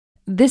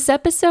This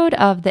episode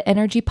of The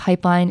Energy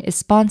Pipeline is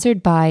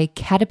sponsored by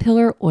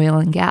Caterpillar Oil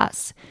and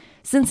Gas.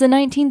 Since the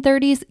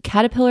 1930s,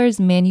 Caterpillar's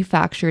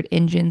manufactured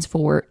engines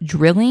for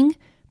drilling,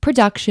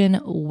 production,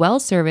 well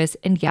service,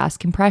 and gas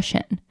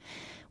compression.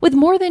 With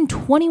more than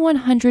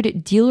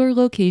 2,100 dealer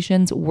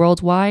locations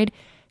worldwide,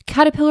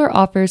 Caterpillar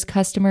offers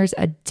customers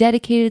a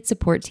dedicated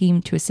support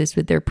team to assist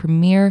with their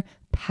premier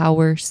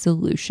power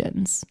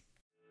solutions.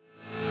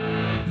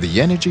 The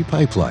Energy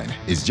Pipeline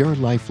is your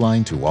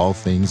lifeline to all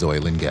things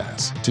oil and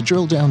gas, to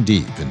drill down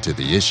deep into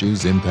the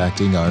issues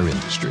impacting our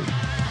industry.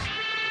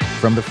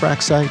 From the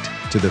frac site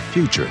to the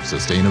future of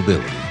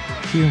sustainability,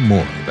 hear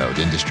more about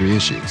industry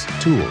issues,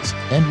 tools,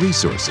 and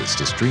resources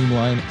to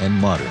streamline and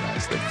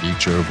modernize the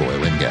future of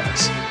oil and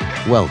gas.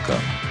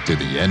 Welcome to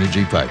the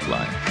Energy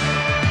Pipeline.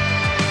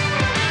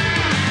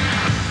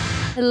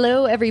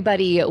 Hello,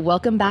 everybody.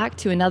 Welcome back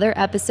to another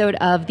episode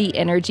of The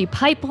Energy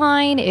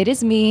Pipeline. It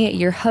is me,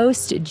 your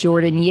host,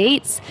 Jordan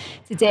Yates.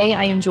 Today,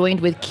 I am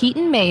joined with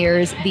Keaton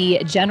Mayers,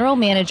 the General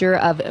Manager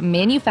of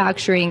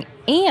Manufacturing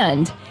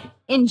and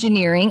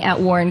Engineering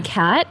at Warren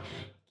Cat.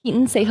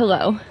 Keaton, say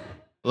hello.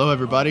 Hello,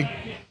 everybody.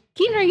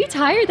 Keaton, are you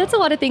tired? That's a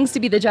lot of things to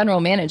be the general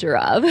manager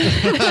of.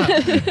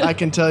 I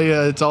can tell you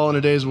it's all in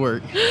a day's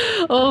work.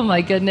 Oh,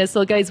 my goodness.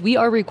 Well, guys, we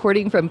are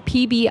recording from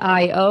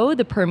PBIO,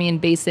 the Permian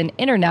Basin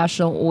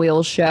International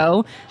Oil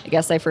Show. I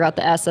guess I forgot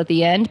the S at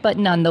the end, but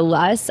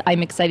nonetheless,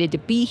 I'm excited to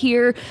be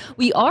here.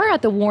 We are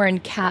at the Warren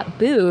Cat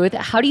booth.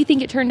 How do you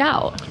think it turned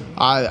out?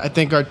 I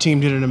think our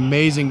team did an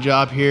amazing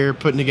job here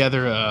putting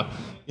together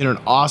an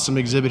awesome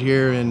exhibit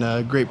here and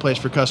a great place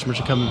for customers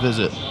to come and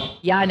visit.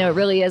 Yeah, no, it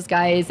really is,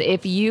 guys.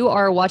 If you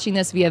are watching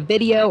this via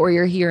video or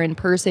you're here in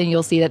person,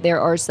 you'll see that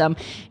there are some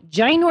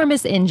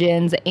ginormous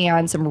engines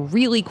and some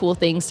really cool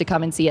things to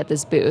come and see at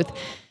this booth.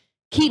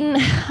 Keaton,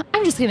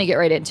 I'm just going to get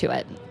right into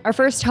it. Our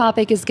first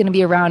topic is going to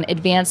be around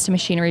advanced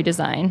machinery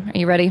design. Are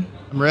you ready?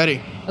 I'm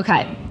ready.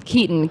 Okay.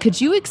 Keaton, could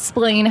you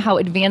explain how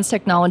advanced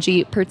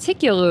technology,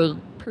 particularly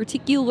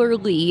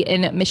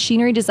in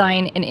machinery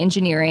design and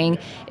engineering,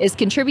 is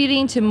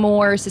contributing to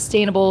more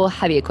sustainable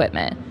heavy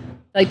equipment?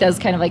 Like, that's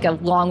kind of like a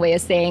long way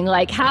of saying,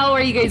 like, how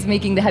are you guys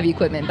making the heavy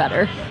equipment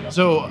better?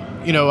 So,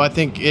 I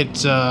think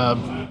it's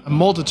a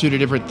multitude of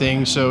different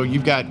things. So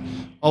you've got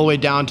all the way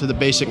down to the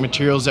basic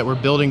materials that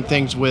we're building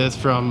things with,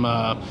 from,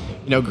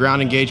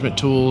 ground engagement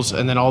tools,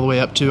 and then all the way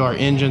up to our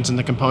engines and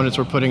the components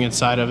we're putting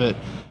inside of it.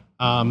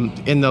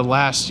 In the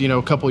last,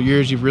 couple of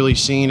years, you've really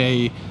seen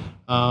a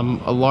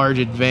large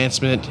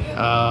advancement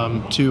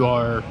to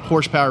our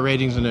horsepower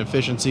ratings and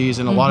efficiencies,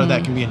 and a lot of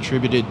that can be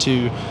attributed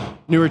to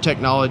newer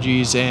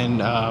technologies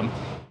and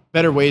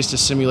better ways to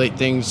simulate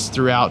things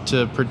throughout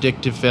to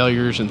predictive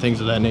failures and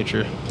things of that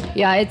nature.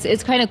 Yeah,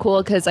 it's kind of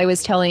cool because I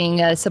was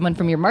telling someone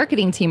from your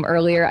marketing team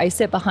earlier, I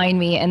sit behind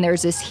me and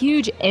there's this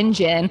huge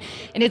engine,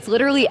 and it's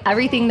literally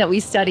everything that we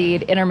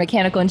studied in our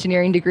mechanical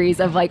engineering degrees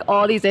of like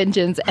all these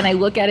engines. And I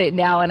look at it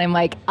now and I'm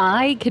like,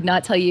 I could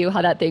not tell you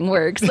how that thing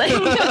works. It's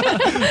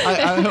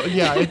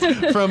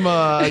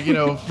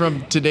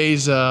from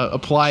today's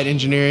applied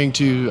engineering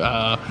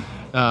to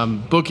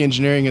book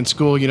engineering in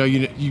school.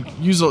 You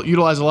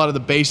utilize a lot of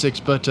the basics,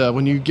 but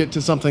when you get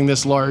to something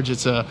this large,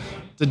 it's a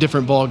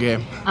different ball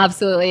game.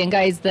 Absolutely. And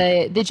guys,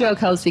 the joke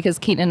helps because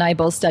Keaton and I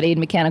both studied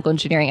mechanical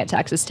engineering at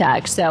Texas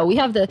Tech, so we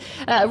have the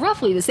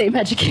roughly the same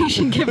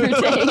education, give or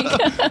take.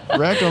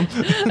 Wreck 'em.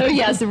 Oh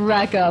yes,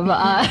 wreck 'em.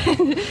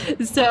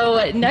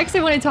 So next,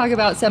 I want to talk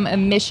about some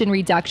emission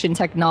reduction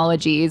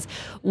technologies.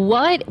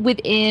 What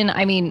within,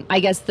 I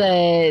guess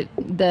the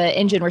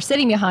engine we're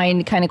sitting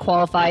behind kind of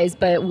qualifies,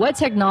 but what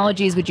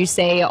technologies would you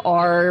say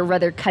are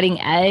rather cutting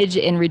edge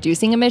in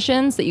reducing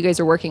emissions that you guys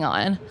are working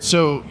on?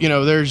 So,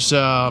 there's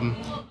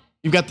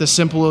you've got the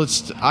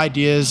simplest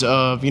ideas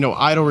of,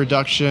 idle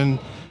reduction,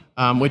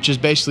 which is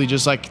basically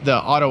just like the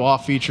auto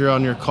off feature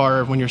on your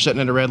car. When you're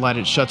sitting at a red light,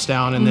 it shuts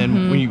down, and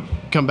then when you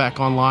come back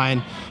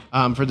online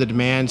for the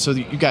demand. So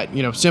you got,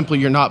 simply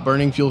you're not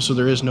burning fuel, so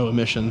there is no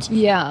emissions.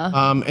 Yeah.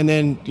 And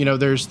then,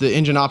 there's the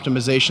engine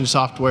optimization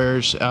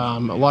softwares, a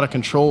lot of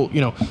control,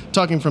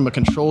 talking from a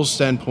control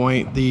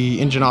standpoint, the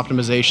engine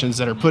optimizations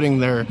that are putting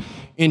their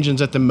engines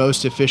at the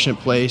most efficient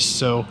place.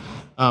 So,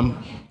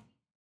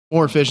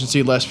 more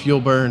efficiency, less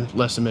fuel burn,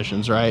 less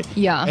emissions, right?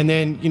 Yeah. And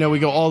then, we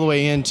go all the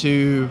way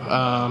into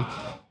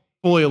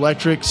fully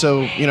electric.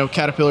 So,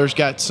 Caterpillar's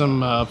got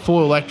some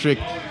full electric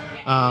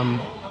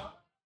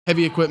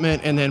heavy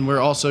equipment. And then we're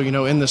also,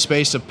 in the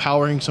space of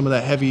powering some of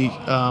that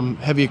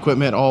heavy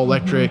equipment, all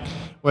electric,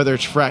 whether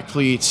it's frac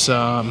fleets,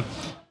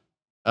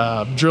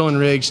 drilling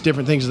rigs,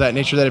 different things of that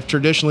nature that have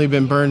traditionally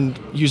been burned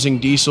using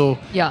diesel.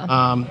 Yeah.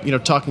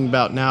 Talking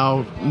about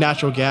now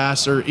natural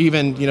gas, or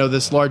even,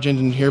 this large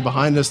engine here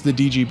behind us, the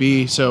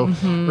DGB. So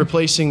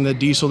replacing the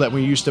diesel that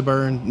we used to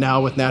burn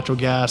now with natural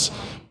gas,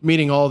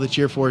 meeting all the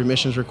Tier 4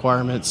 emissions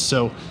requirements.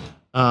 So,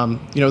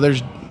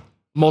 there's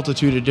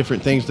multitude of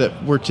different things that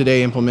we're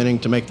today implementing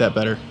to make that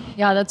better.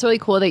 Yeah, that's really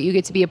cool that you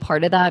get to be a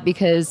part of that,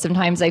 because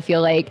sometimes I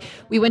feel like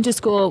we went to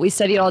school, we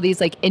studied all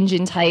these like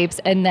engine types,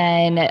 and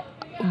then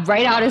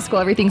right out of school,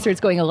 everything starts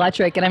going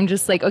electric. And I'm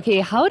just like, okay,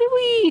 how do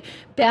we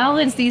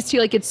balance these two?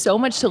 Like, it's so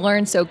much to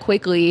learn so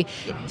quickly.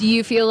 Do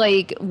you feel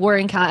like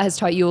Warren Cat has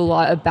taught you a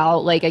lot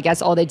about, like, I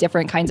guess, all the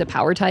different kinds of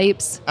power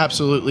types?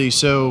 Absolutely.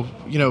 So,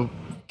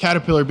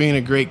 Caterpillar being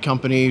a great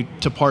company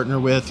to partner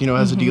with,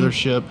 as a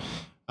dealership,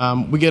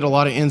 we get a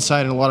lot of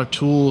insight and a lot of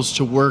tools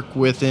to work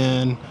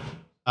within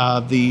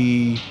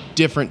the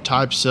different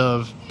types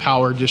of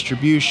power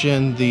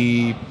distribution,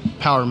 the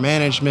power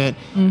management,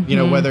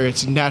 whether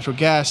it's natural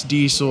gas,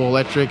 diesel,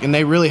 electric, and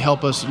they really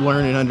help us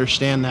learn and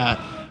understand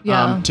that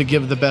to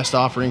give the best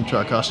offering to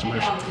our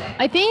customers.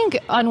 I think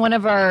on one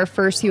of our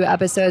first few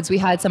episodes, we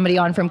had somebody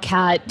on from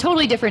CAT,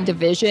 totally different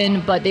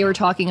division, but they were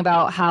talking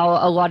about how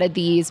a lot of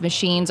these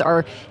machines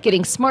are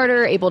getting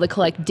smarter, able to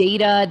collect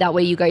data. That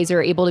way you guys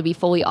are able to be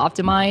fully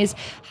optimized.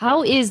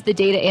 How is the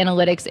data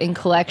analytics and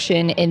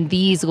collection in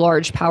these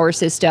large power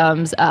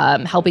systems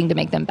helping to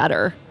make them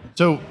better?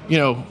 So,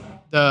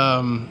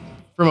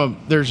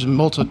 there's a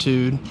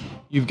multitude.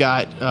 You've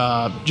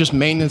got just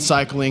maintenance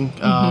cycling.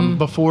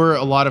 Before,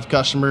 a lot of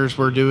customers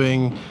were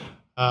doing,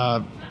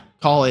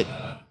 call it,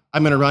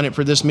 I'm going to run it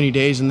for this many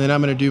days, and then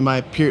I'm going to do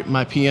my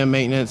PM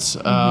maintenance.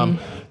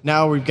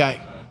 Now we've got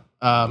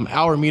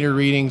hour meter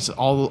readings,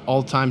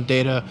 all time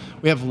data.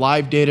 We have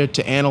live data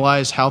to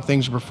analyze how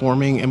things are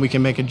performing, and we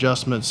can make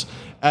adjustments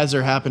as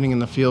they're happening in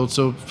the field.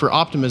 So for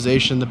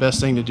optimization, the best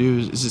thing to do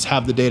is just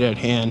have the data at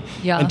hand.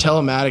 Yeah. And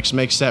telematics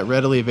makes that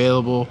readily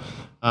available.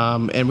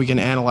 And we can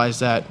analyze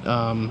that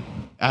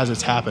as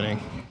it's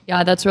happening.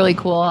 Yeah, that's really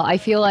cool. I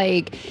feel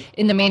like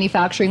in the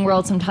manufacturing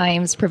world,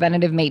 sometimes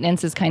preventative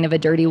maintenance is kind of a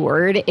dirty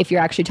word if you're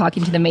actually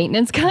talking to the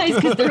maintenance guys,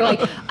 because they're like,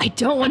 I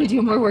don't want to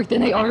do more work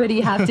than I already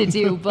have to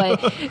do. But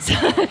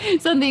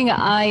something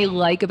I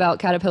like about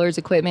Caterpillar's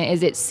equipment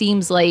is it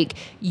seems like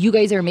you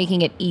guys are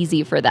making it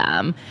easy for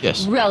them.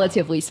 Yes.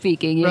 Relatively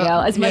speaking,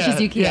 as much as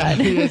you can.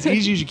 Yeah, as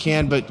easy as you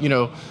can, but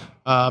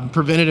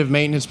preventative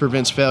maintenance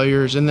prevents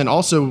failures. And then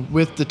also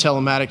with the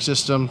telematic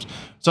systems,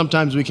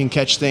 sometimes we can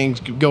catch things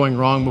going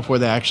wrong before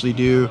they actually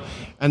do.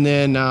 And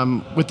then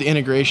with the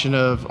integration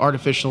of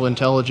artificial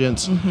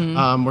intelligence,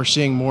 we're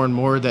seeing more and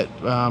more that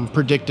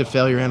predictive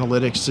failure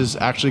analytics is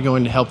actually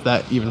going to help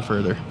that even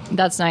further.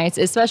 That's nice,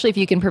 especially if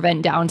you can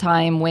prevent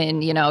downtime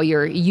when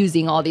you're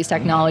using all these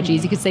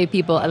technologies. You could save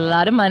people a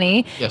lot of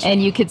money,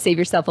 and you could save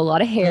yourself a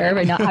lot of hair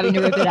by not having to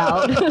rip it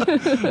out.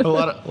 a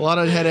lot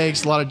of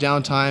headaches, a lot of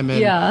downtime,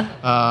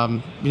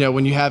 and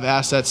when you have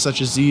assets such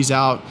as these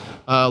out,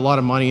 a lot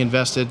of money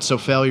invested. So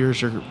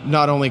failures are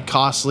not only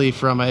costly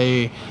from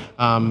a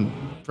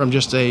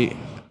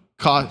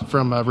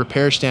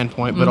repair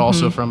standpoint, but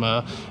also from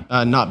a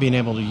not being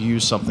able to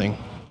use something.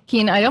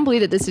 Keaton, I don't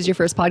believe that this is your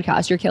first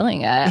podcast. You're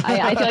killing it.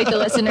 I feel like the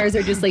listeners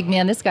are just like,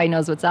 man, this guy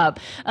knows what's up.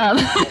 All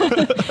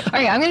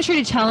right, I'm going to try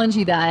to challenge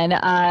you then.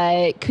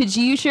 Could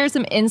you share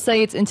some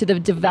insights into the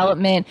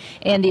development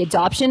and the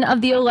adoption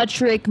of the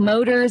electric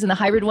motors and the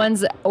hybrid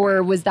ones,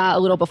 or was that a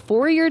little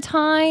before your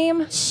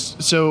time?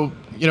 So,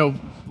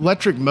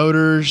 electric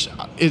motors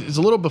is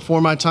a little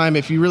before my time.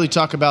 If you really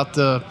talk about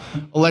the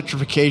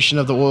electrification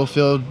of the oil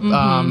field,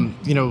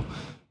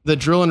 the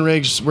drilling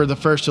rigs were the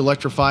first to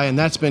electrify, and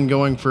that's been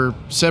going for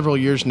several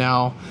years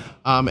now.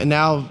 And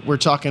now we're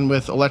talking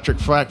with electric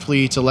frac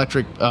fleets,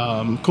 electric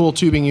coil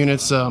tubing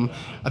units. I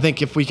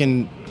think if we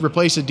can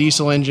replace a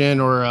diesel engine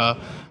or a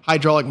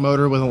hydraulic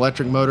motor with an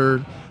electric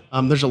motor,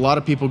 there's a lot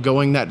of people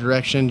going that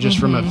direction just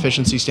from an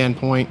efficiency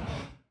standpoint.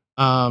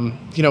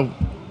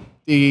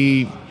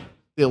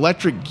 The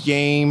electric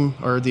game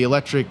or the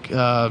electric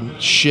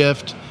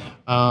shift,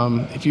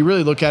 if you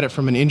really look at it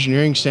from an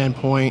engineering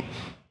standpoint,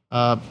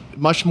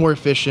 much more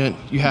efficient.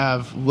 You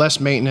have less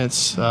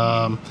maintenance.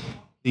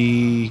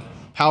 The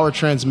power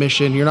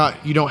transmission, you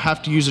don't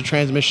have to use a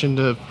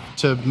transmission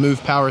to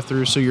move power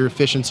through, so your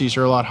efficiencies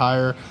are a lot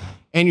higher,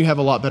 and you have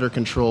a lot better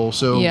control.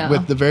 So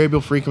with the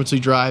variable frequency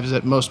drives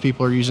that most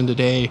people are using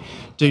today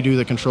to do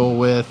the control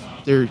with,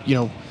 they're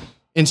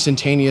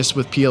instantaneous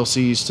with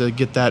PLCs to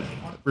get that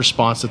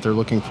response that they're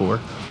looking for.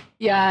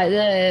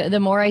 Yeah, the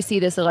more I see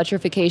this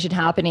electrification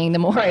happening, the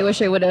more I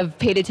wish I would have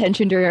paid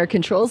attention during our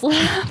controls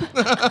lab.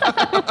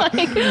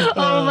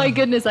 Oh my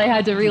goodness, I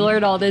had to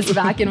relearn all this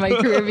back in my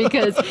career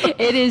because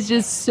it is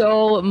just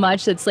so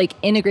much that's like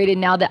integrated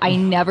now that I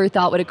never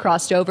thought would have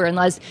crossed over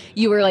unless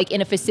you were like in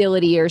a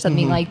facility or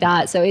something like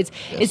that. So it's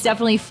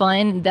definitely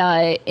fun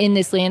that in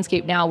this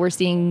landscape now we're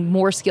seeing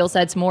more skill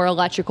sets, more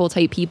electrical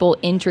type people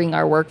entering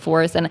our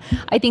workforce, and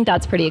I think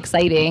that's pretty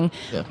exciting.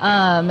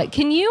 Yeah.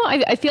 Can you?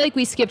 I feel like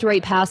we skipped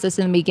right past this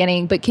in the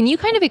beginning, but can you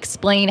kind of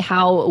explain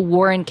how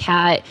Warren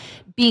Cat,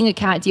 being a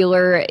Cat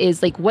dealer,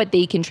 is like what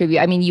they contribute?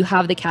 I mean, you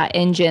have the Cat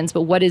engines,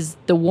 but what does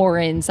the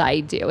Warren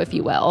side do, if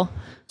you will?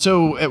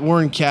 So at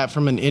Warren Cat,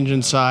 from an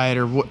engine side,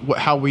 or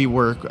how we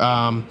work,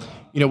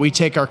 we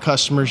take our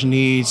customers'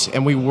 needs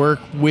and we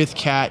work with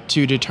Cat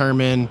to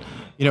determine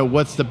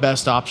what's the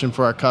best option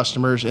for our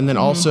customers. And then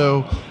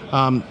also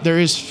there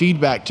is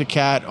feedback to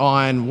Cat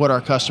on what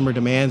our customer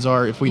demands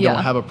are if we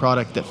don't have a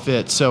product that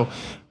fits. So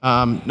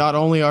not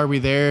only are we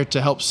there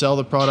to help sell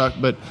the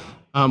product, but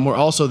We're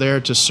also there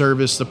to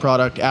service the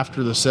product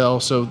after the sale.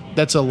 So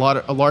that's a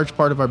large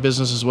part of our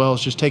business as well,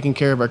 is just taking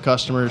care of our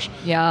customers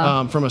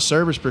from a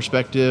service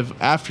perspective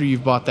after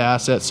you've bought the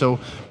asset. So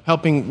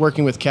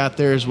working with Cat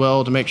there as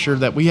well to make sure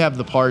that we have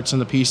the parts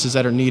and the pieces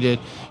that are needed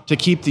to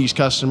keep these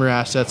customer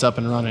assets up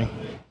and running.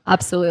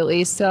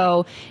 Absolutely.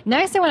 So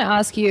next I want to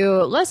ask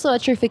you, less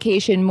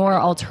electrification, more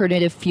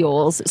alternative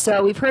fuels.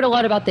 So we've heard a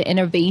lot about the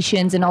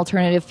innovations in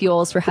alternative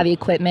fuels for heavy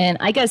equipment.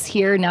 I guess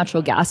here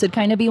natural gas would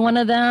kind of be one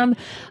of them.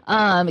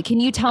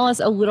 Can you tell us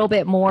a little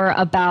bit more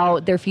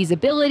about their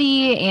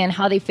feasibility and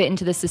how they fit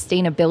into the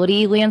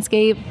sustainability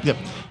landscape? Yep.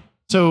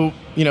 So,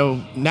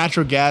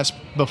 natural gas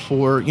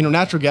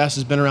natural gas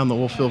has been around the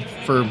oil field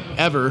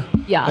forever.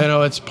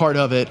 Yeah. It's part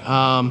of it.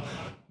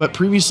 But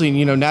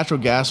previously, natural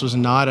gas was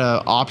not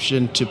an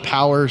option to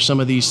power some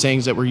of these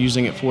things that we're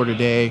using it for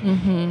today.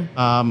 Mm-hmm.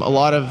 A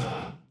lot of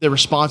the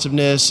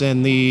responsiveness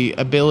and the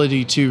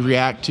ability to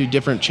react to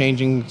different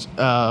changing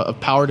of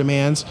power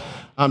demands.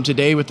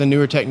 Today, with the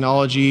newer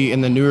technology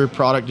and the newer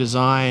product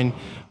design,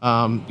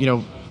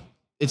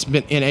 it's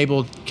been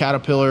enabled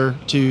Caterpillar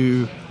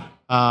to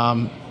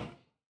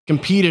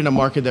compete in a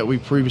market that we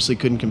previously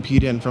couldn't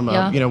compete in from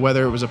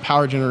whether it was a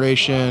power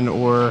generation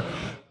or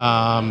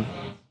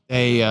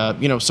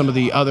some of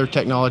the other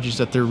technologies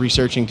that they're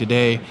researching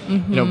today.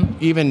 Mm-hmm.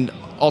 Even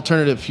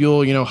alternative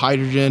fuel,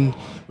 hydrogen.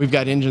 We've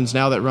got engines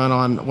now that run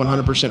on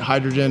 100%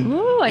 hydrogen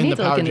in the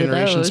power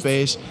generation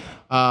space,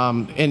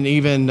 and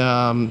even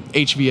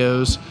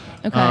HVOs.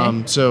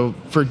 Okay. So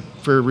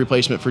for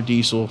replacement for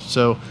diesel.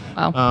 So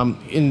wow.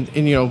 in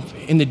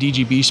the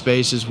DGB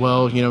space as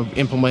well,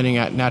 implementing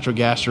natural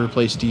gas to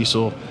replace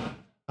diesel.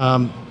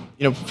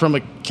 From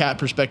a Cat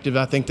perspective,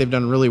 I think they've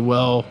done really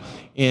well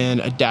in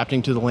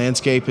adapting to the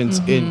landscape and,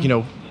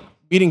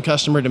 meeting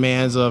customer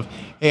demands of,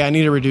 hey, I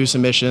need to reduce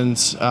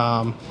emissions.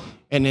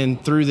 And then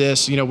through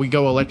this, we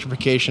go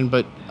electrification,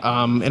 but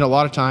and a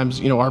lot of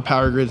times, our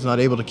power grid is not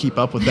able to keep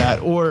up with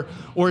that, or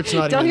it's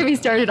not. Don't get me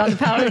started on the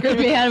power grid,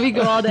 man. We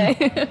go all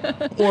day.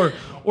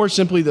 or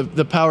simply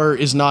the power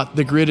is not,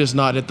 the grid is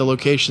not at the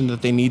location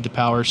that they need the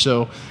power.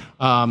 So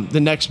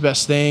the next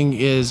best thing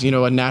is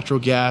a natural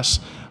gas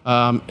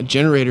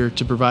generator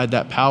to provide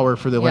that power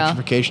for the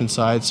electrification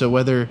side. So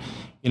whether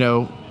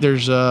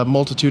there's a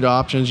multitude of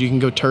options. You can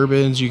go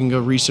turbines, you can go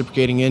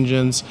reciprocating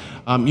engines,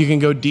 you can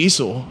go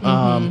diesel.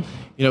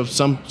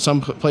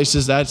 Some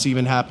places that's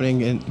even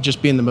happening, and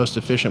just being the most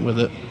efficient with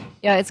it.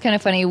 Yeah, it's kind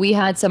of funny. We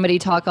had somebody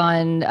talk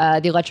on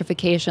the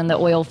electrification, the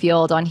oil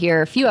field on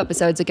here a few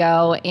episodes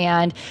ago,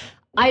 and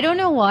I don't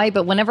know why,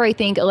 but whenever I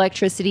think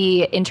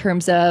electricity in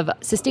terms of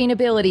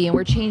sustainability and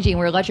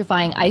we're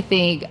electrifying, I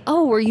think,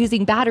 we're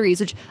using batteries,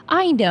 which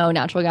I know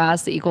natural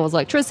gas equals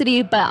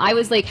electricity, but I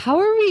was like, how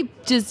are we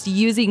just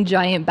using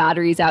giant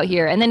batteries out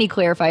here? And then he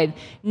clarified,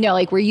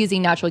 no, we're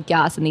using natural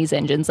gas in these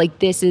engines.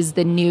 This is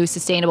the new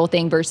sustainable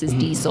thing versus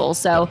diesel.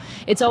 So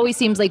it always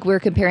seems like we're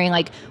comparing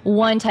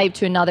one type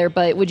to another,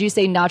 but would you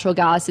say natural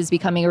gas is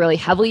becoming a really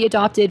heavily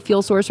adopted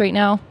fuel source right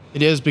now?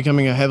 It is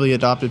becoming a heavily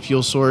adopted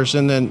fuel source.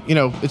 And then,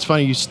 it's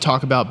funny you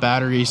talk about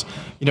batteries.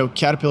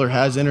 Caterpillar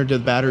has entered the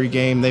battery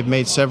game. They've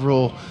made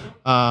several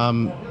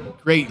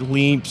great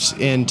leaps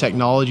in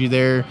technology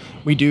there.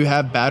 We do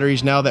have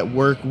batteries now that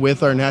work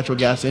with our natural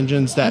gas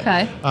engines that,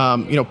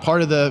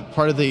 part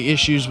of the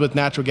issues with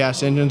natural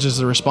gas engines is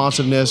the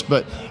responsiveness,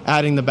 but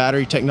adding the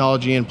battery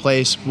technology in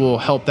place will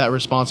help that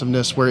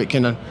responsiveness where it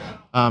can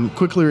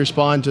quickly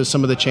respond to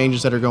some of the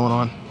changes that are going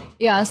on.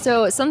 Yeah,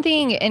 so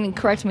something, and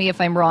correct me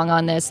if I'm wrong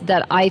on this,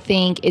 that I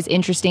think is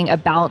interesting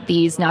about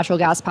these natural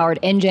gas powered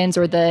engines,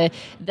 or the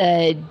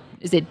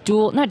is it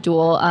dual, not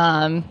dual,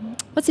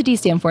 what's the D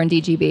stand for in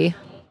DGB?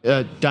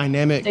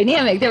 Dynamic.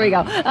 There we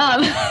go.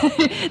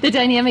 The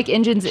dynamic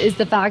engines is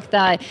the fact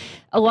that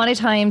a lot of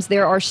times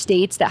there are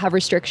states that have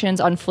restrictions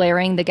on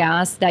flaring the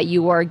gas that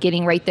you are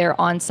getting right there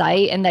on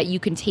site, and that you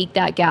can take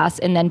that gas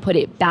and then put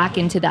it back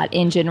into that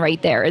engine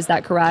right there. Is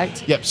that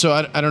correct? Yep. So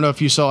I don't know if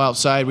you saw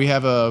outside, we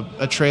have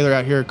a trailer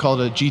out here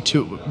called a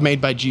G2, made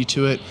by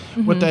G2 It.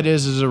 Mm-hmm. What that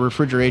is a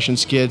refrigeration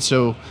skid.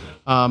 So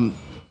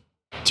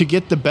to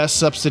get the best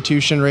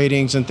substitution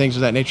ratings and things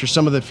of that nature,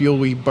 some of the fuel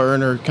we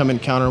burn or come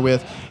encounter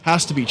with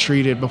has to be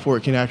treated before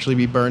it can actually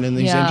be burned in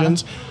these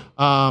engines.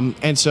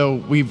 And so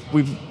we've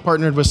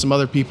partnered with some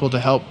other people to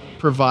help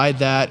provide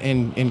that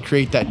and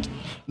create that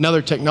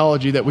another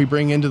technology that we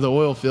bring into the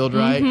oil field,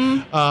 right?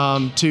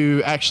 Mm-hmm.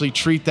 To actually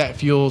treat that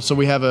fuel so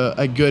we have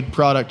a good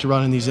product to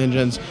run in these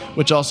engines,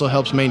 which also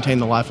helps maintain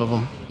the life of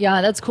them.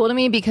 Yeah, that's cool to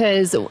me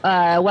because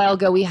a while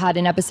ago we had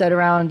an episode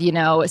around,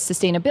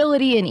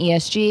 sustainability and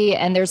ESG,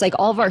 and there's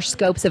all of our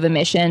scopes of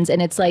emissions,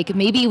 and it's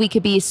maybe we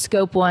could be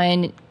scope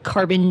 1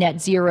 carbon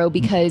net zero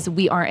because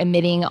we aren't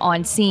emitting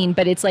on scene,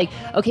 but it's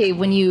okay,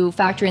 when you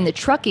factor in the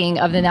trucking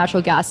of the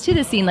natural gas to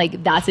the scene,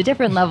 that's a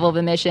different level of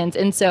emissions.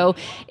 And so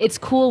it's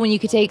cool when you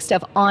could take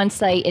stuff on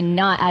site and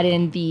not add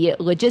in the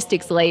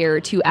logistics layer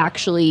to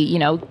actually,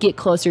 get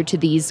closer to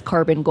these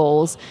carbon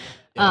goals.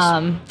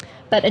 Yes.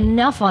 But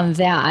enough on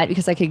that,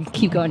 because I could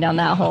keep going down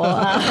that hole.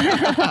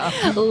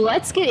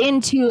 Let's get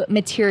into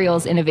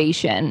materials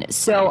innovation.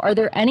 So are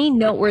there any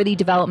noteworthy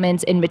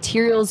developments in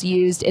materials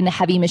used in the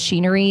heavy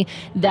machinery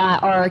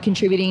that are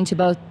contributing to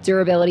both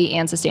durability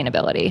and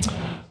sustainability?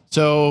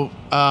 So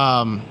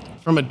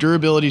from a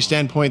durability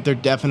standpoint, there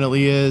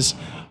definitely is.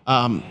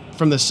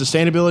 From the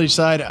sustainability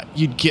side,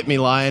 you'd get me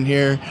lying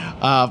here.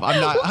 I'm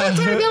not. Well,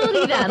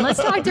 durability then. Let's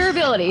talk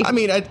durability. I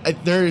mean,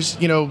 there's,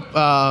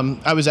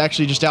 I was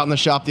actually just out in the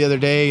shop the other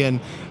day,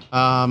 and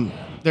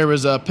there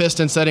was a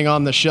piston setting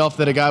on the shelf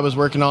that a guy was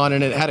working on,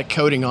 and it had a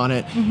coating on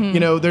it.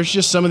 Mm-hmm. There's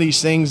just some of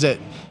these things that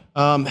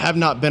have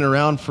not been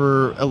around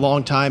for a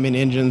long time in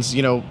engines. A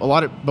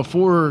lot of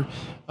before.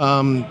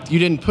 You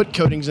didn't put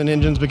coatings in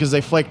engines because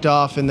they flaked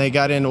off and they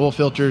got in oil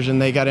filters and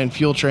they got in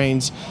fuel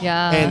trains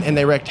and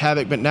they wreaked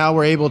havoc. But now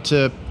we're able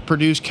to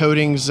produce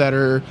coatings that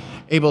are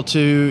able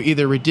to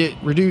either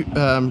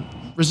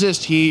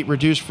resist heat,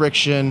 reduce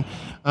friction,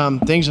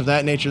 things of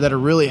that nature that are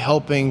really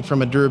helping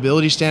from a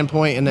durability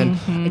standpoint. And then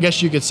I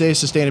guess you could say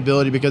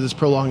sustainability because it's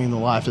prolonging the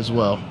life as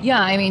well. Yeah,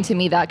 I mean, to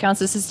me, that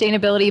counts as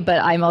sustainability, but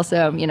I'm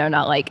also,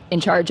 not like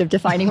in charge of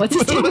defining what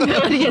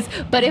sustainability is.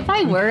 But if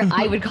I were,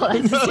 I would call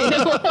that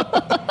sustainable.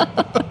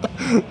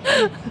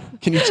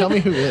 Can you tell me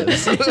who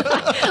is?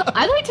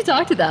 I'd like to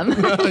talk to them.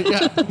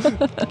 Yeah.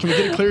 Can we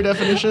get a clear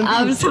definition?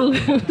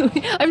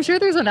 Absolutely. I'm sure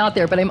there's one out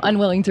there, but I'm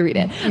unwilling to read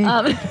it.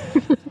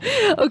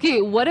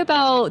 Okay, what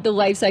about the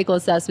life cycle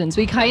assessments?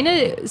 We kind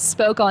of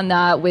spoke on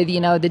that with,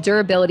 the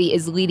durability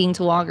is leading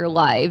to longer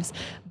lives.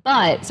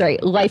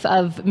 Life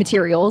of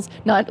materials,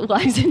 not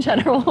lives in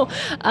general.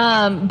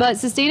 But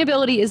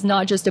sustainability is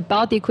not just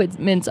about the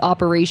equipment's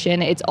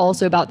operation, it's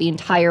also about the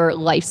entire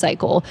life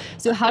cycle.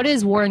 So how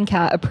does Warren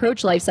Cat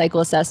approach life cycle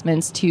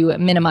assessments to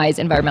minimize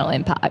environmental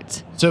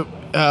impact? So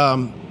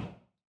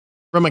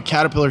from a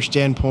Caterpillar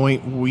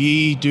standpoint,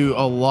 we do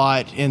a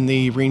lot in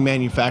the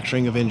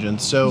remanufacturing of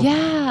engines. So,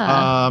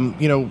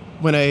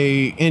 when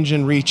a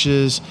engine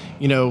reaches,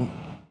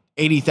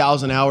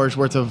 80,000 hours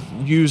worth of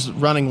used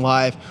running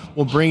life,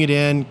 we'll bring it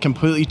in,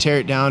 completely tear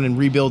it down and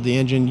rebuild the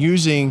engine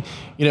using,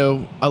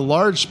 a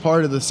large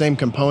part of the same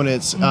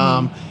components.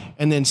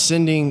 And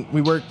then we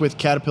work with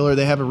Caterpillar,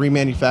 they have a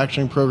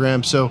remanufacturing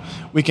program. So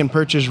we can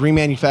purchase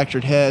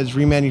remanufactured heads,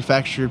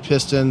 remanufactured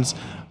pistons.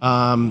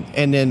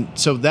 And then,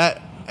 so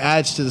that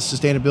adds to the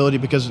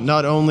sustainability because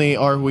not only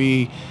are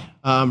we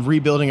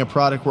rebuilding a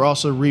product, we're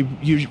also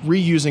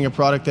reusing a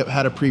product that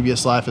had a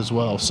previous life as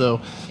well. So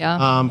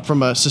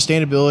from a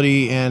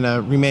sustainability and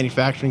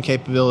remanufacturing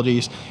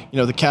capabilities,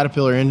 the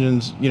Caterpillar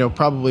engine's,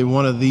 probably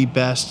one of the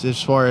best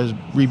as far as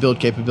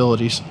rebuild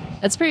capabilities.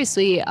 That's pretty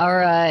sweet.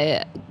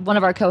 Our one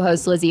of our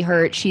co-hosts, Lizzie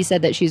Hurt, she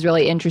said that she's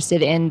really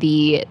interested in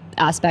the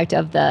aspect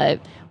of the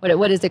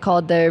what is it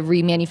called, the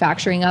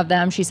remanufacturing of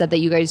them. She said that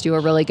you guys do a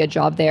really good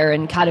job there,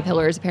 and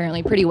Caterpillar is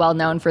apparently pretty well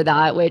known for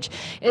that, which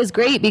is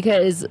great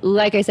because,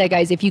 like I said,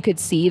 guys, if you could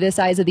see the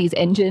size of these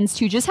engines,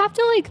 to just have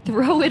to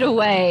throw it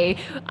away,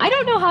 I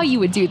don't know how you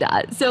would do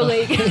that. So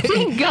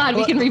thank God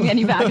we can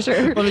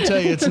remanufacture. Let me tell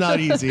you, it's not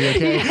easy.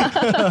 Okay.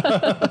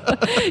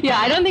 Yeah,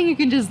 I don't think you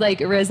can just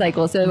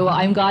recycle. So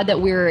I'm glad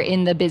that we're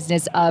in the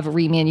business of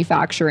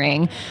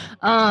remanufacturing.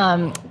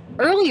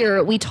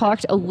 Earlier, we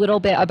talked a little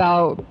bit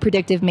about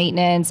predictive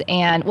maintenance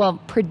and,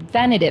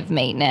 preventative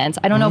maintenance.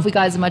 I don't know if we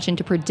got as much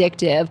into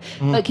predictive,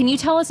 but can you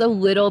tell us a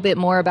little bit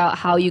more about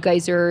how you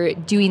guys are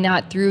doing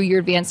that through your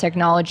advanced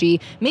technology?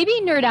 Maybe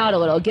nerd out a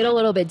little, get a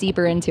little bit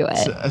deeper into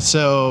it.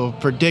 So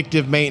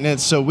predictive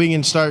maintenance, so we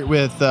can start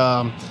with,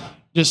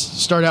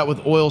 just start out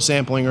with oil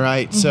sampling,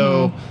 right?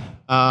 So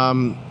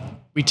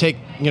we take,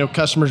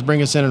 customers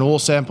bring us in an oil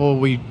sample,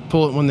 we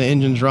pull it when the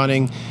engine's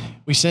running.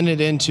 We send it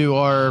into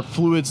our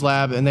fluids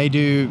lab and they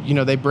do,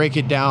 they break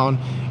it down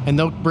and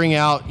they'll bring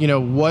out,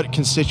 what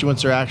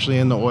constituents are actually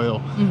in the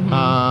oil.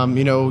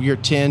 Your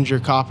tins,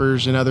 your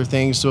coppers and other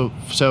things.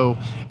 So,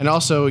 and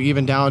also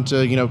even down to,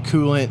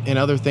 coolant and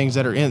other things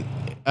that are in,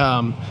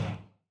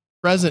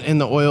 present in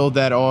the oil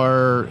that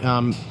are,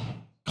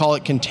 call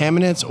it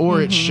contaminants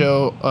or it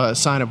show a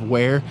sign of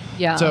wear.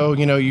 Yeah. So,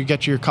 you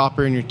get your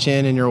copper and your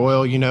tin and your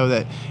oil,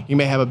 that you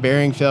may have a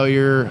bearing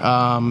failure,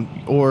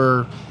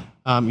 or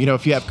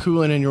if you have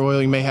coolant in your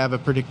oil, you may have a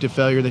predictive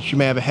failure that you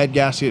may have a head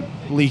gasket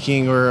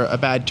leaking or a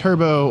bad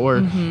turbo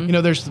or,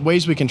 there's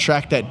ways we can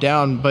track that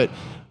down. But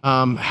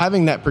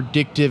having that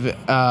predictive,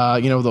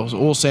 those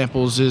oil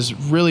samples is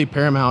really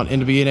paramount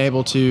into being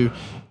able to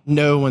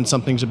know when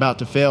something's about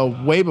to fail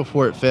way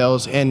before it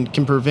fails and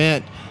can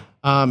prevent,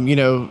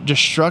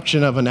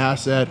 destruction of an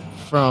asset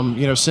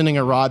from, sending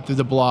a rod through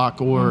the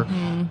block or,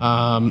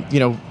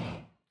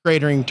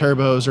 cratering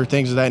turbos or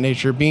things of that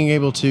nature. Being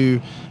able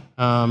to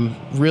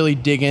really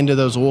dig into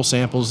those oil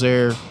samples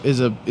there is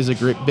a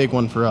great big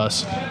one for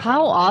us.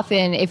 How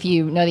often, if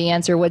you know the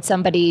answer, would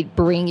somebody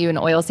bring you an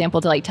oil sample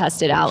to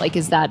test it out?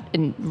 Is that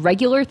a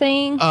regular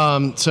thing?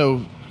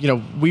 So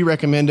we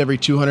recommend every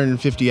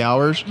 250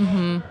 hours.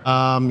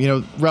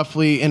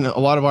 Roughly in a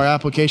lot of our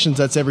applications,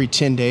 that's every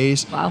 10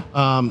 days.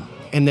 Wow.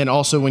 and then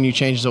also when you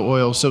change the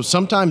oil. So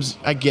sometimes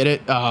I get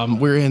it.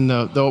 We're in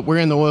the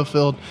oil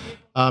field.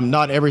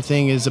 Not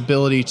everything is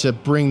ability to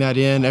bring that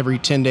in every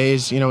 10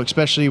 days,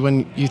 especially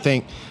when you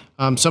think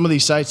some of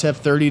these sites have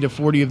 30 to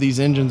 40 of these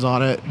engines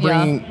on it,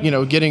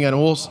 getting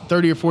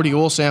 30 or 40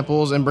 oil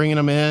samples and bringing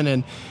them in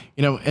and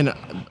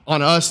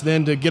on us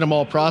then to get them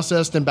all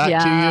processed and back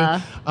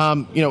to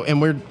you,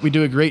 and we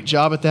do a great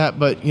job at that,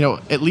 but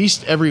at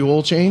least every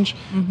oil change,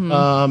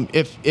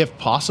 if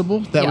possible,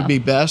 that would be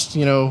best.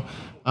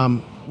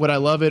 Would I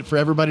love it for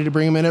everybody to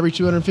bring them in every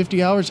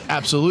 250 hours?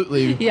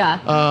 Absolutely.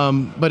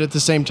 But at the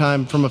same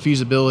time, from a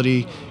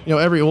feasibility,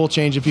 every oil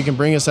change, if you can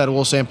bring us that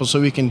oil sample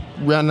so we can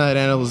run that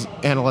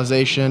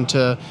analyzation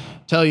to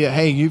tell you,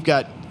 hey, you've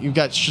got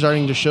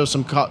starting to show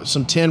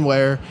some tin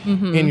wear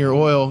in your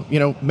oil.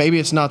 Maybe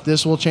it's not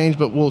this oil change,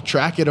 but we'll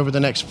track it over the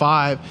next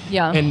 5.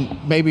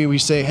 And maybe we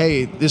say,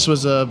 hey, this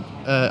was a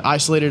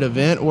isolated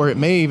event, or it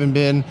may even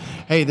been,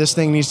 hey, this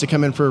thing needs to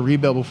come in for a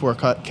rebuild before a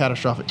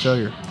catastrophic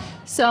failure.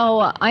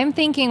 So I'm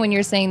thinking when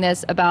you're saying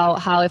this about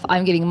how if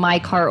I'm getting my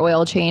car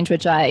oil change,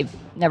 which I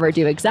never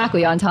do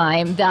exactly on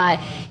time,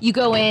 that you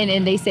go in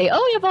and they say,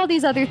 oh, you have all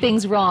these other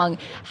things wrong.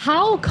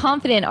 How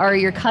confident are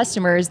your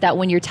customers that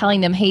when you're telling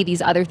them, hey,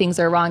 these other things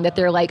are wrong, that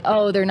they're like,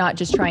 oh, they're not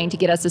just trying to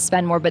get us to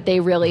spend more, but they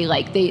really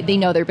they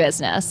know their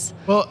business?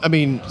 Well, I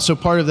mean, so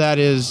part of that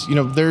is,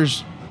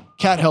 there's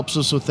CAT helps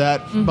us with that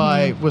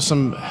with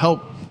some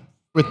help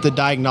with the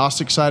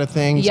diagnostic side of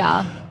things.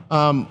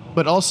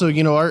 But also,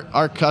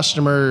 our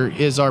customer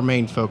is our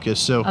main focus.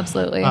 So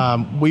absolutely,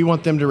 we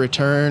want them to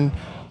return.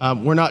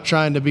 We're not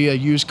trying to be a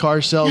used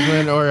car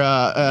salesman or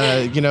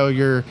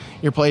your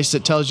place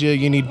that tells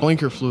you need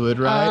blinker fluid,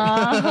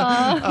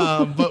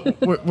 right? But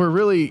we're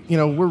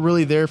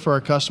really there for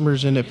our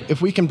customers, and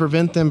if we can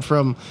prevent them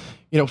from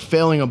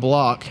failing a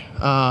block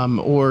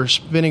or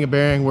spinning a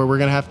bearing where we're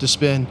going to have to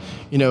spend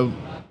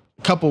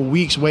couple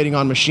weeks waiting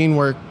on machine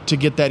work to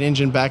get that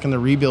engine back in the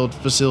rebuild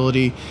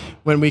facility,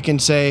 when we can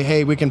say,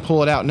 hey, we can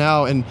pull it out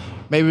now and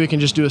maybe we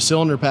can just do a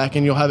cylinder pack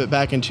and you'll have it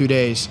back in 2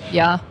 days.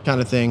 Kind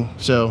of thing.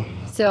 So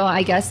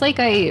I guess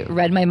I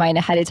read my mind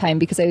ahead of time,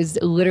 because I was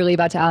literally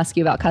about to ask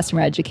you about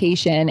customer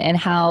education and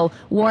how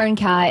Warren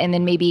Cat, and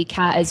then maybe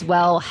Cat as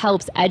well,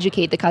 helps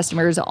educate the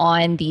customers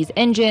on these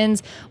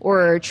engines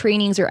or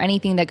trainings or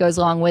anything that goes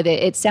along with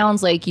it. It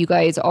sounds like you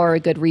guys are a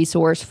good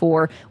resource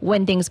for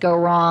when things go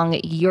wrong.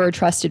 You're a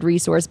trusted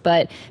resource,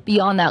 but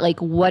beyond that,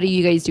 what are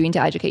you guys doing to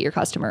educate your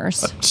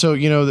customers? So,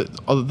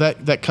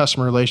 that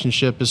customer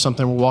relationship is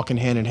something we're walking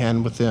hand in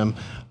hand with them.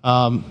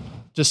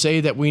 To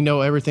say that we know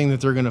everything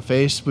that they're going to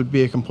face would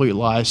be a complete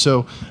lie.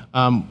 So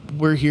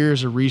we're here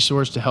as a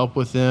resource to help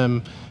with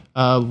them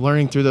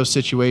learning through those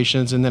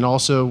situations. And then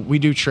also we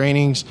do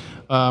trainings.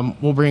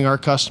 We'll bring our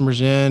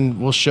customers in.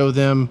 We'll show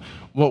them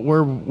what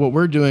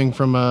we're doing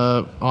from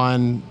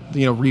on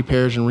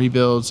repairs and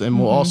rebuilds, and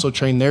we'll also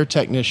train their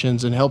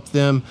technicians and help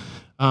them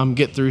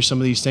get through some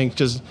of these things,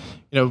 because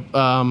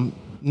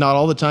not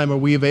all the time are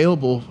we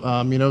available.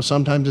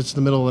 Sometimes it's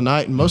the middle of the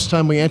night, and most of the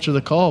time we answer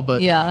the call,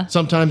 but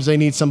sometimes they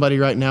need somebody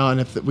right now.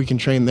 And if we can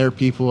train their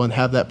people and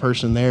have that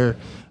person there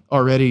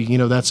already,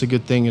 that's a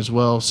good thing as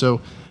well.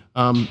 So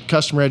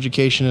customer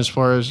education, as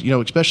far as,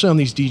 especially on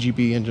these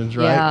DGB engines,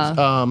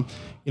 right?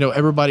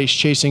 Everybody's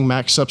chasing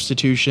max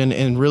substitution,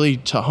 and really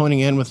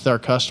honing in with our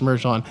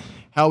customers on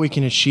how we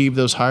can achieve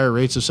those higher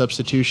rates of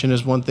substitution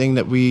is one thing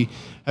that we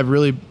have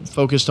really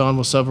focused on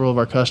with several of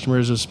our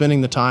customers, is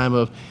spending the time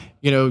of,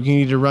 you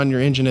need to run your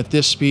engine at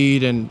this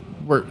speed and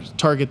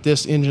target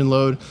this engine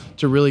load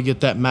to really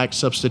get that max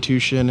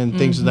substitution and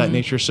things of that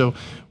nature. So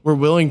we're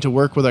willing to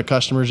work with our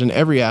customers in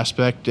every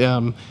aspect.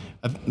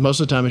 Most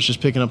of the time it's just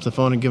picking up the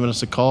phone and giving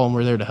us a call, and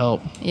we're there to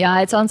help.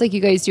 Yeah, it sounds like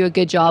you guys do a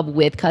good job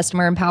with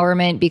customer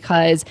empowerment,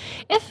 because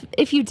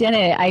if you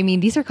didn't, I mean,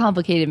 these are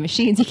complicated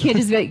machines. You can't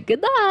just be like,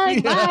 good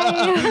luck,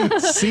 bye.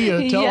 See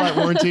ya, tell that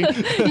warranty.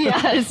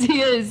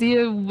 See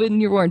you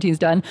when your warranty's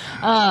done.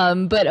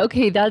 But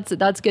okay,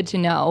 that's good to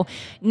know.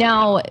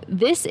 Now,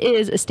 this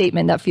is a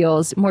statement that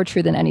feels more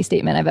true than any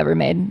statement I've ever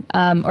made,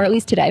 or at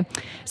least today.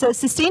 So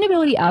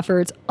sustainability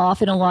efforts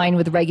often align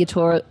with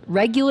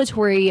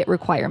regulatory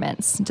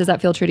requirements. Does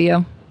that feel true to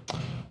you?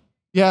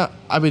 Yeah,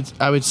 I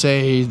would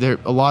say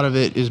a lot of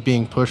it is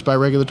being pushed by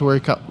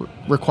regulatory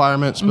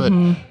requirements, but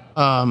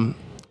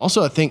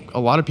also I think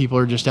a lot of people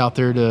are just out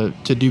there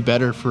to do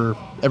better for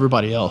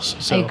everybody else.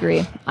 So.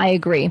 I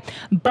agree.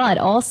 But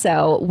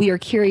also, we are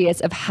curious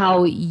of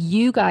how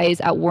you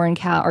guys at Warren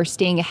Cat are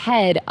staying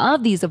ahead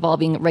of these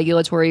evolving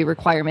regulatory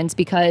requirements,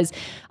 because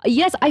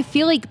yes, I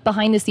feel like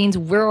behind the scenes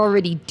we're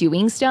already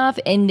doing stuff,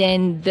 and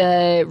then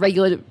the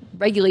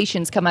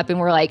regulations come up and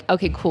we're like,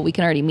 okay, cool, we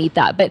can already meet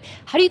that. But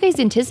how do you guys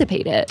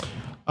anticipate it?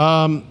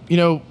 Us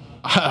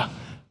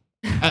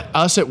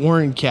at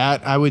Warren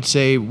Cat, I would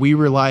say we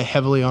rely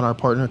heavily on our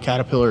partner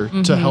Caterpillar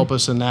to help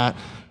us in that.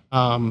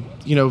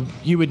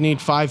 You would need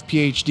 5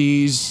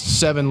 PhDs,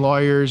 7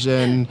 lawyers,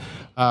 and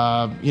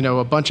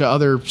a bunch of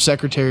other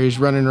secretaries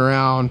running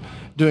around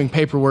doing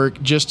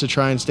paperwork just to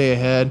try and stay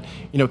ahead.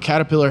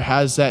 Caterpillar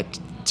has that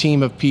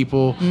team of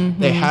people.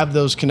 They have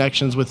those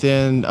connections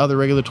within other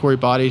regulatory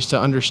bodies to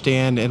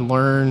understand and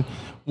learn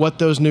what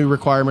those new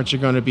requirements are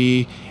going to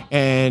be,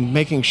 and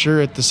making sure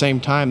at the same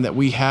time that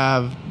we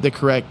have the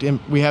correct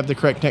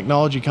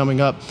technology coming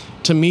up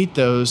to meet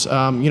those.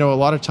 A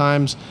lot of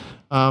times,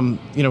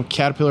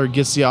 Caterpillar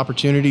gets the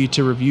opportunity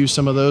to review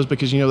some of those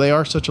because, they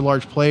are such a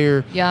large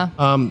player. Yeah.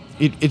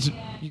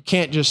 You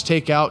can't just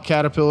take out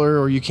Caterpillar,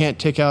 or you can't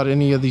take out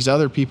any of these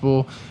other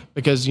people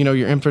because,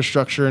 your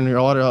infrastructure and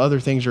a lot of other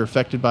things are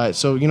affected by it.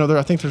 So,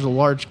 I think there's a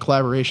large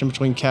collaboration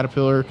between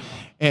Caterpillar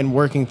and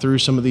working through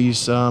some of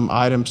these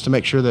items to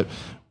make sure that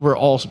we're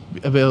all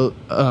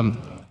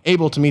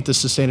able to meet the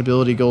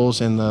sustainability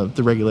goals and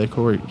the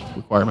regulatory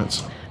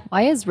requirements.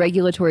 Why is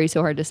regulatory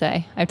so hard to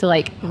say? I have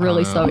to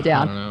really slow it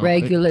down.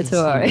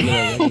 Regulatory.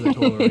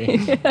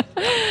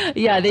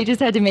 Yeah, they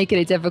just had to make it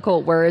a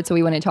difficult word, so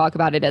we wouldn't talk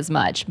about it as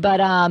much. But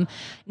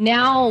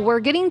now we're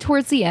getting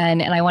towards the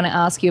end, and I want to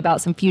ask you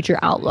about some future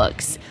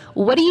outlooks.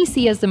 What do you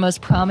see as the most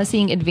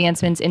promising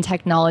advancements in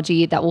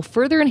technology that will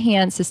further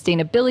enhance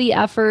sustainability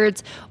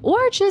efforts,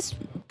 or just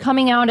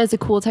coming out as a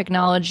cool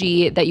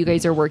technology that you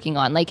guys are working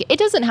on? It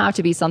doesn't have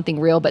to be something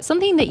real, but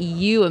something that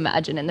you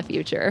imagine in the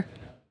future.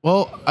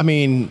 Well, or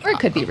it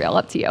could be real,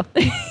 up to you.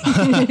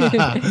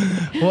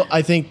 Well,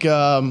 I think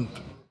I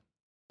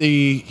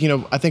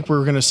think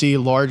we're going to see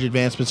large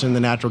advancements in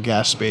the natural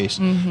gas space.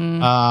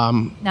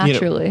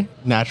 Naturally.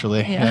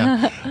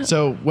 Yeah.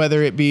 So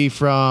whether it be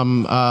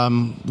from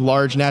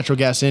large natural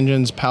gas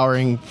engines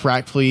powering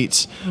frac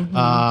fleets,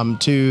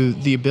 to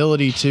the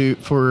ability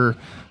for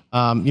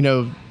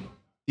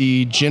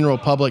the general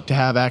public to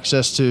have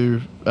access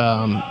to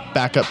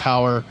backup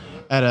power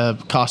at a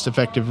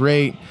cost-effective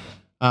rate.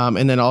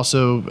 And then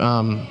also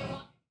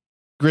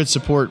grid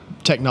support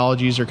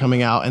technologies are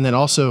coming out. And then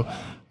also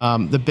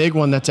the big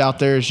one that's out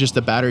there is just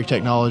the battery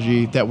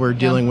technology that we're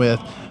dealing with.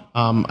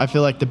 I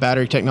feel like the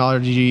battery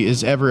technology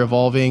is ever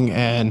evolving,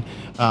 and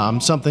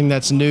something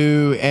that's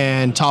new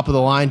and top of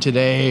the line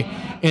today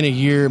in a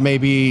year may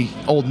be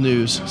old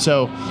news.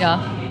 So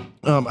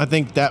I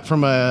think that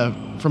from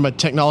a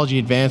technology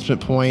advancement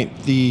point,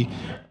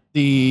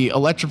 the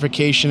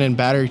electrification and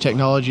battery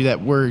technology that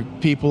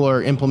people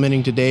are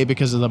implementing today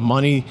because of the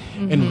money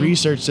and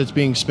research that's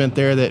being spent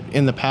there that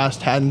in the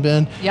past hadn't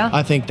been.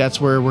 I think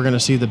that's where we're going to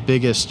see the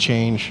biggest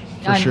change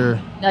for sure.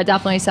 That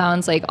definitely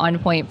sounds like on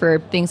point for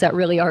things that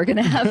really are going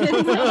to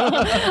happen.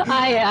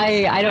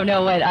 I don't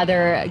know what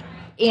other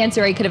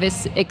answer I could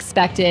have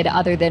expected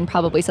other than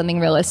probably something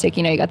realistic.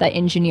 You got that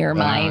engineer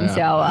mind.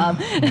 So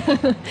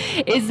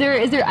is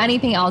there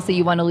anything else that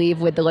you want to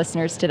leave with the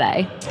listeners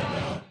today?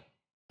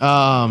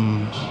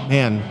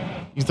 Man,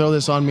 you throw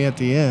this on me at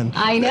the end.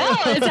 I know.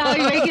 That's how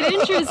you make it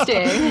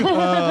interesting.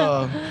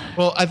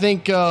 Well, I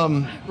think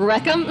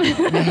wreck 'em.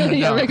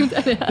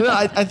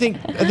 I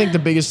think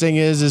the biggest thing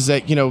is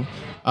that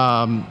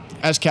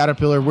as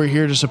Caterpillar, we're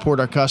here to support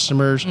our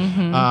customers.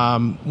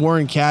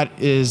 Warren Cat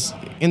is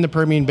in the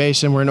Permian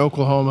Basin. We're in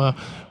Oklahoma.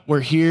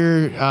 We're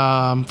here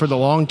for the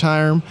long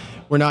term.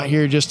 We're not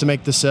here just to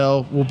make the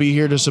sale. We'll be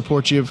here to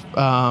support you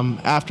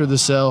after the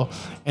sale.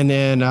 And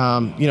then,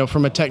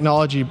 from a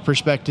technology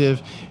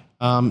perspective,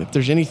 if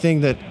there's anything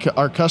that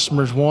our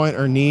customers want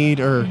or need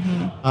or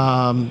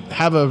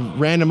have a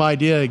random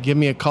idea, give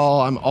me a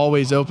call. I'm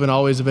always open,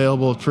 always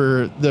available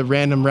for the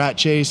random rat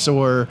chase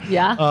or,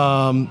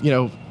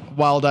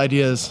 wild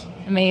ideas.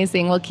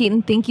 Amazing. Well,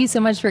 Keaton, thank you so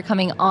much for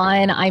coming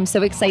on. I'm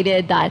so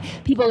excited that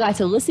people got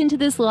to listen to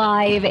this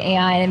live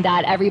and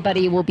that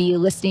everybody will be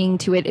listening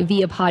to it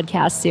via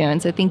podcast soon.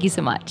 So thank you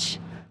so much.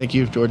 Thank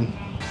you, Jordan.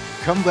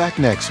 Come back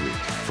next week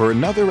for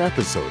another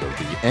episode of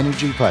The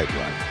Energy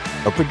Pipeline,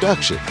 a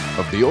production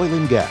of the Oil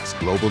and Gas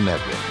Global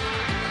Network.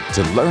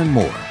 To learn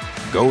more,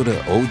 go to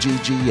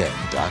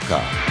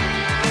oggn.com.